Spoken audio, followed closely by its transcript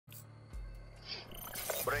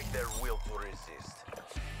break their will to resist.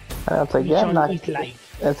 And it's like, yeah, I'm not.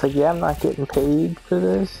 It's like, yeah, I'm not getting paid for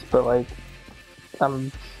this, but like,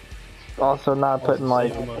 I'm also not putting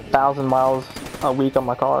like 1,000 miles a week on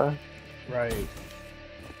my car. Right.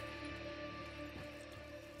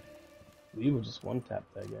 We would just one tap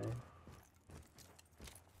that guy.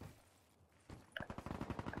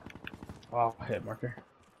 Oh, hit marker.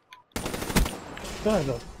 Still has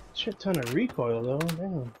a shit ton of recoil though.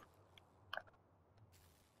 Damn.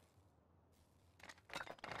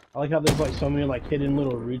 I like how there's like so many like hidden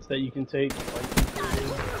little routes that you can take.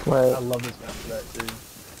 Like, right. I love this map for that too.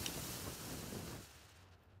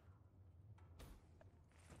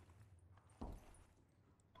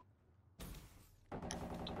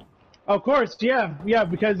 Of course, yeah,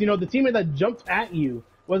 because you know the teammate that jumped at you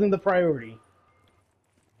wasn't the priority.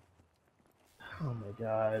 Oh my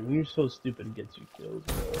god, when you're so stupid it gets you kills,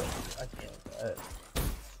 bro. I can't with that.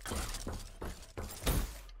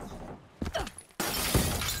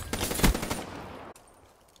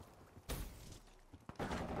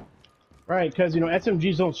 Right, because you know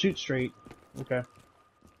SMGs don't shoot straight. Okay.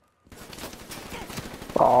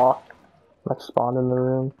 Aw, I spawned in the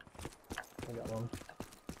room. I got one.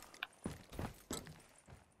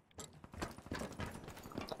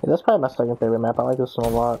 Yeah, that's probably my second favorite map. I like this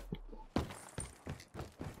one a lot.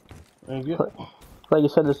 Thank you. Like you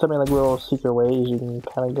said, there's so many like little secret ways you can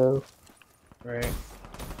kind of go. Right.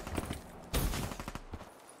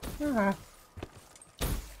 Ah.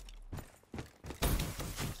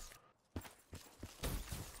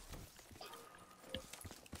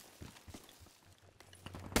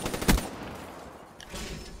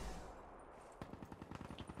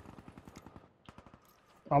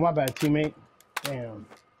 Oh, my bad, teammate. Damn.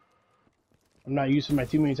 I'm not used to my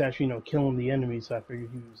teammates actually, you know, killing the enemy, so I figured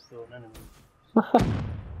he was still an enemy.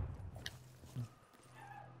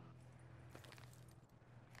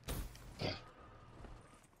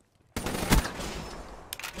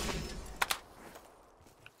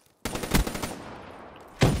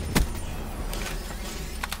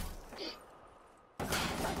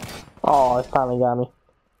 Oh, it finally got me.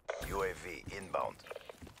 UAV inbound.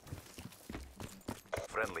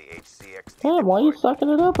 Friendly HCXD. Damn, why are you sucking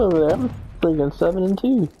it up over there? I'm freaking 7 and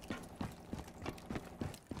 2.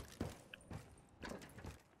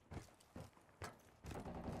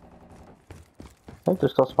 I think they're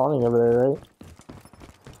still spawning over there, right?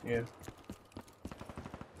 Yeah.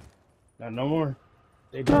 Not no more.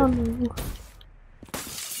 They did.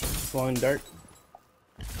 Flying dart.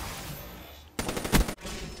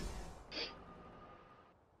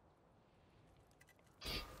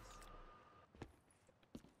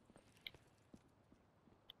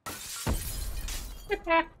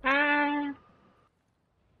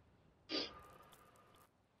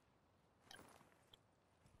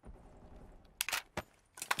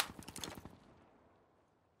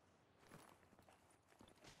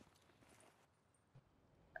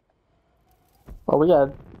 Oh, we got.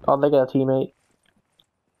 Oh, they got a teammate.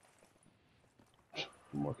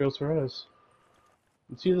 More kills for us.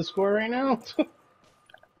 You see the score right now?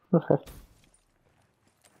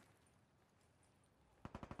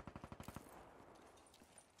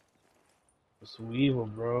 It's Weevil,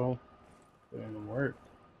 bro. Doing the work.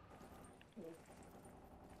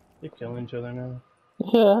 They're killing each other now.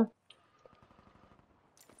 Yeah.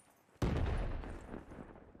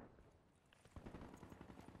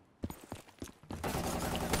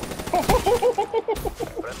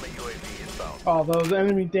 Friendly UAV inbound. Oh, those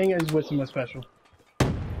enemy thing is what's my special.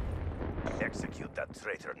 Execute that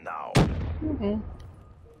traitor now. Oh,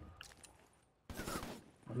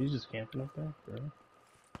 he's just camping up there, bro.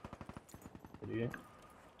 Idiot.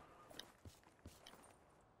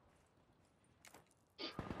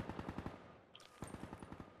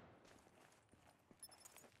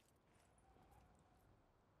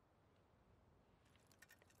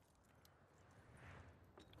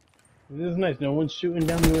 This is nice. No one's shooting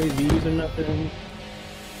down UAVs or nothing.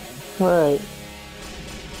 Right.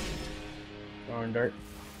 Darn dart.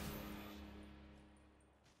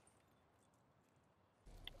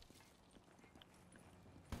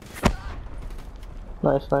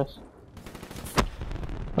 Nice, nice.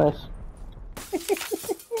 Nice.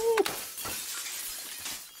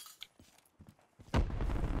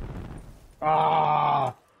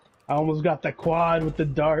 Ah! I almost got the quad with the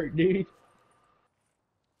dart, dude.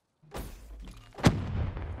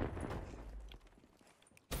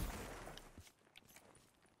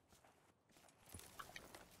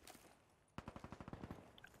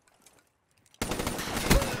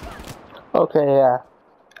 Okay, yeah.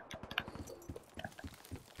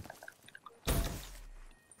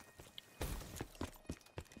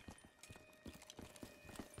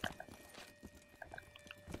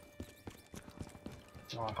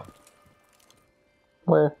 Oh,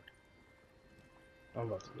 Where? I'm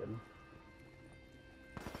about to get him.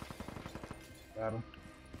 Got him.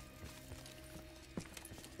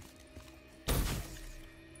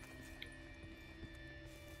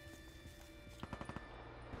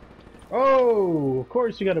 Oh, of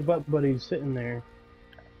course you got a butt buddy sitting there.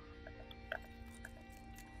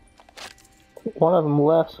 One of them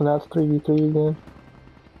left, so now it's 3v3 again.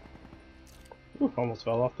 Ooh, almost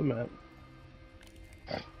fell off the map.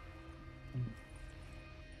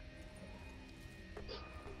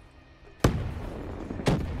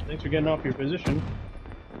 Thanks for getting off your position.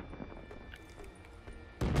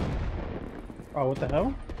 Oh, what the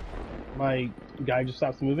hell? My guy just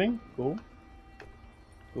stops moving? Cool.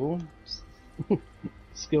 Cool.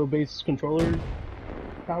 Skill-based controller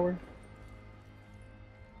power?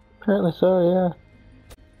 Apparently so,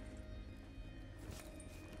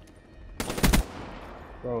 yeah.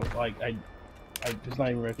 Bro, like, I it's not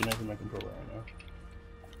even recognizing my controller right now.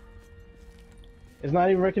 It's not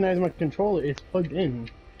even recognizing my controller, it's plugged in.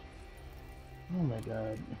 Oh my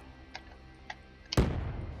god.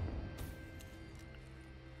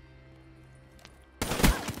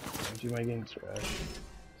 Don't you my game's crashed.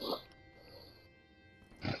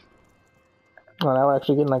 Oh, now we're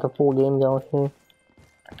actually getting like a full game going here.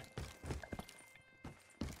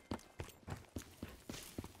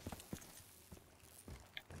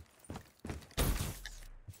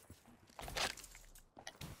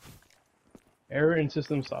 Error in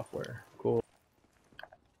system software. Cool.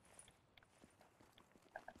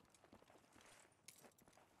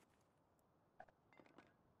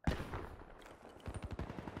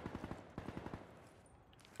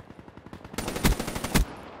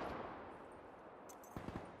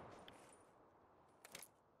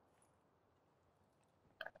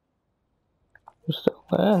 We're still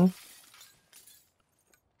in.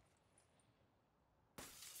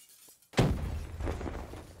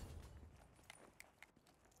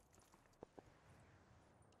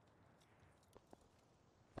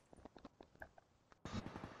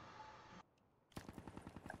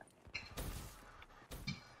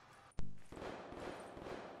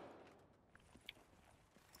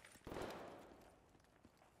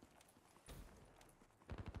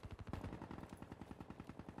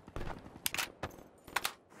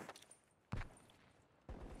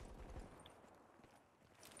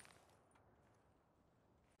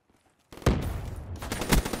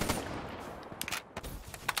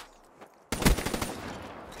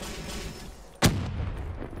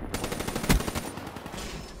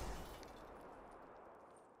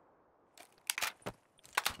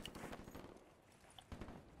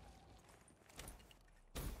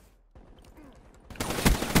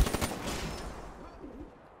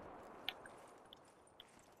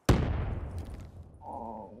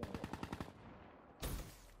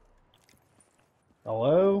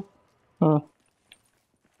 Hello? Huh.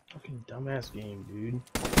 Fucking dumbass game, dude.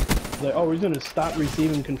 Like, oh, we're just gonna stop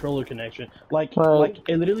receiving controller connection. Like, Right. like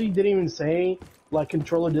it literally didn't even say like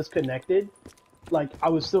controller disconnected. Like I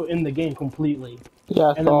was still in the game completely, Yeah,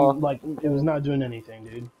 I and saw. then like it was not doing anything,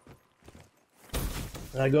 dude.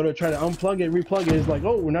 And I go to try to unplug it, replug it. It's like,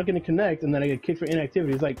 oh, we're not gonna connect, and then I get kicked for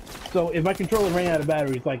inactivity. It's like, so if my controller ran out of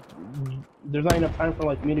batteries, like, there's not enough time for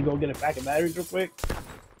like me to go get a pack of batteries real quick.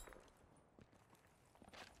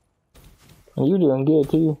 And you're doing good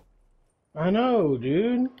too. I know,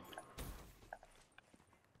 dude.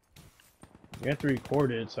 You have to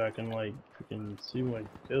record it so I can like freaking see my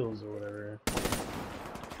kills or whatever.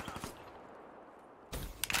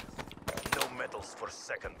 No medals for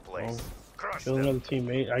second place. Oh. Crush Kill them. another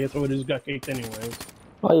teammate. I guess I just got kicked anyways.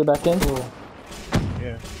 Oh, you back in?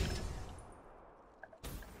 Yeah.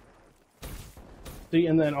 See,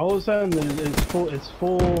 and then all of a sudden it's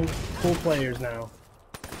full players now.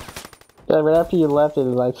 Yeah, right after you left, it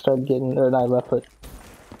like started getting, or not left, but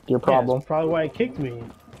your Yeah, problem. that's probably why it kicked me.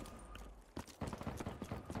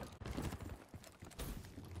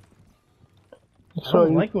 I So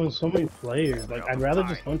don't like when so many players. Like, I'd rather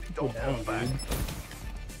just hunt people down, dude.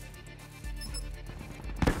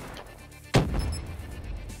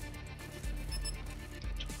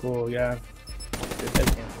 Cool, yeah. Good head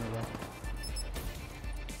cancel, yeah.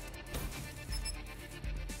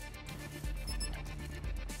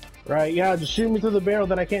 Right, yeah, just shoot me through the barrel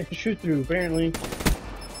that I can't shoot through, apparently.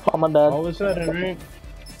 oh, my bad. All of a sudden, right?